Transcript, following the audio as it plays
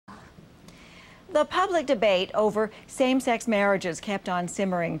The public debate over same-sex marriages kept on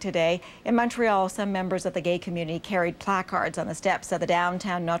simmering today. In Montreal, some members of the gay community carried placards on the steps of the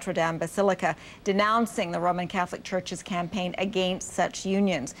downtown Notre Dame Basilica denouncing the Roman Catholic Church's campaign against such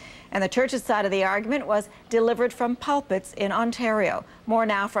unions. And the church's side of the argument was delivered from pulpits in Ontario. More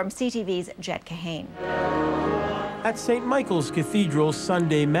now from CTV's Jet Kahane. At St. Michael's Cathedral,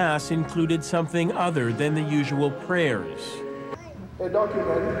 Sunday Mass included something other than the usual prayers. A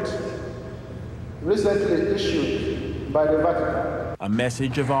document recently issued by the Vatican. A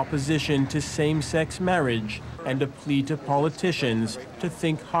message of opposition to same-sex marriage and a plea to politicians to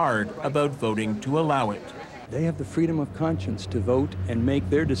think hard about voting to allow it. They have the freedom of conscience to vote and make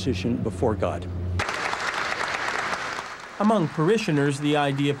their decision before God. Among parishioners, the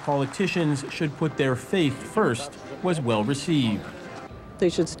idea politicians should put their faith first was well received. They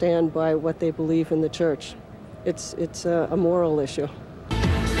should stand by what they believe in the church. It's a moral issue.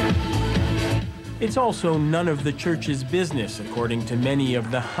 It's also none of the church's business, according to many of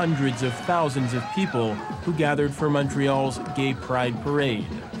the hundreds of thousands of people who gathered for Montreal's Gay Pride Parade,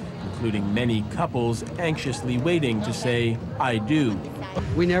 including many couples anxiously waiting to say, "I do."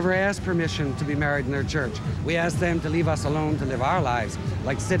 We never ask permission to be married in their church. We ask them to leave us alone to live our lives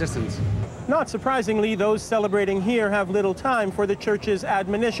like citizens. Not surprisingly, those celebrating here have little time for the church's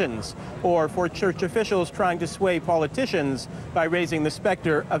admonitions or for church officials trying to sway politicians by raising the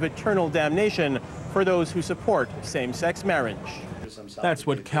specter of eternal damnation for those who support same-sex marriage. That's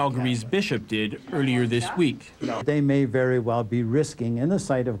what Calgary's bishop did earlier this week. They may very well be risking, in the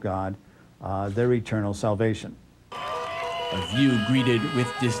sight of God, their eternal salvation. A view greeted with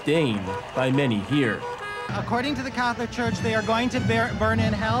disdain by many here. According to the Catholic Church, they are going to burn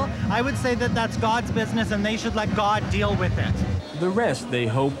in hell. I would say that that's God's business and they should let God deal with it. The rest, they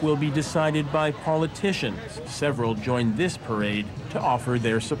hope, will be decided by politicians. Several joined this parade to offer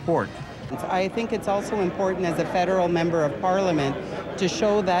their support. I think it's also important as a federal member of parliament to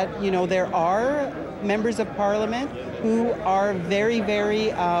show that, there are members of parliament who are very,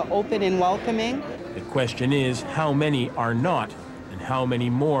 very open and welcoming. The question is, how many are not, and how many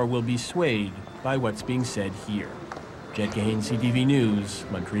more will be swayed by what's being said here. Jet Kahane, CTV News,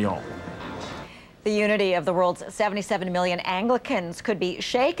 Montreal. The unity of the world's 77 million Anglicans could be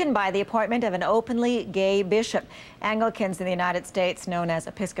shaken by the appointment of an openly gay bishop. Anglicans in the United States, known as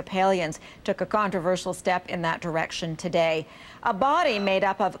Episcopalians, took a controversial step in that direction today. A body made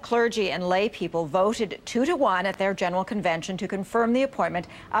up of clergy and lay people voted 2-1 at their general convention to confirm the appointment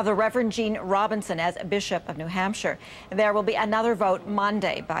of the Reverend Gene Robinson as Bishop of New Hampshire. There will be another vote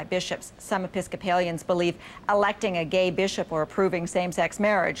Monday by bishops. Some Episcopalians believe electing a gay bishop or approving same-sex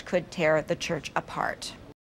marriage could tear the church apart.